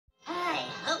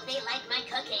they like my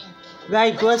cooking.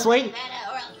 Right, Wesley?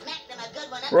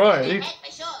 Right.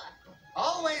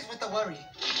 Always with the worry.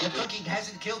 The cooking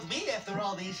hasn't killed me after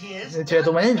all these years. The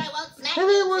gentleman.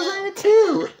 Everyone was on it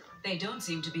too. They don't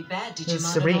seem to be bad, did you,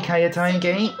 It's a Rika Italian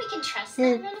game. We can trust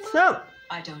them. So,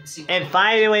 I don't see. and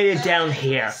finally down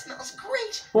here. It smells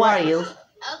great. Why are you?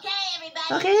 Okay,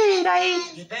 everybody. Okay,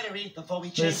 guys. You better eat before we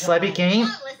change. This sleepy game?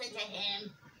 Don't listen to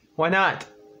him. Why not?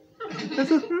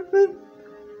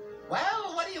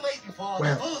 Well, what are you waiting for?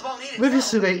 Well, the food won't eat maybe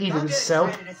itself. should I eat Don't it get itself?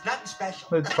 excited, it's nothing special.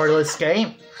 The Turtles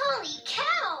game. Holy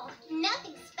cow!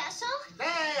 Nothing special?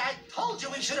 Hey, I told you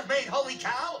we should have made holy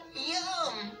cow.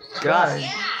 Yum. God.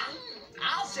 Yeah,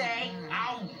 I'll say.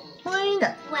 Why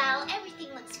not? Wow,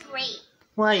 everything looks great.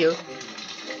 Why are you?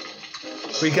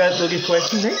 We got a good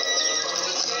question there.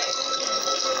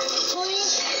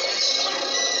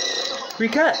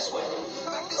 Rika.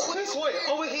 This way,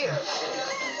 over here.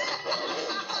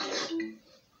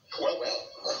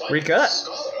 Rika.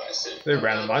 The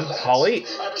Renamon. Holly.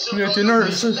 The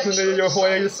nurses. Your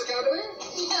boys.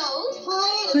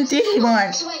 The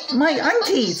Digimon. My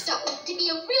aunties. To be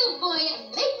a real boy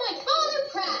and make my father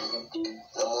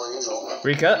proud.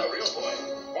 Rika.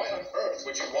 Why on earth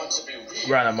would you want to be real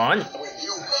Renamon. when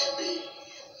you can be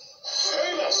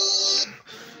famous?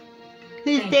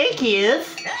 Thank you.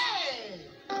 Hey!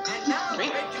 And now we're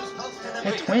just close to the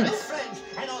They're big twins. friends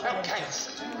and all that.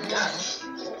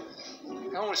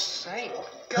 I was saying,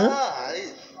 Huh?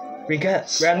 guys. Rika.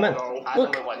 Renamon. I don't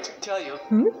Look. know what to tell you.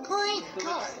 Hmm?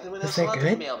 Is that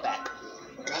good? Email back.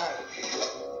 God.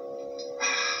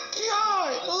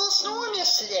 God, a little storm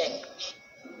yesterday.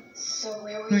 So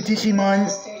where were The you for the Digimon.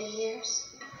 last 30 years?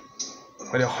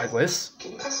 Are they heartless?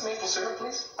 Can you pass some maple syrup,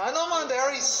 please? I know my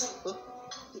berries.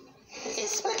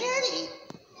 It's spaghetti.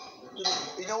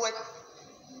 You know what?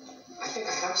 I think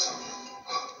I have some.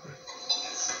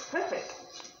 Perfect.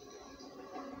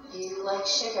 You like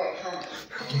sugar, huh?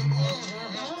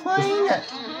 Why not?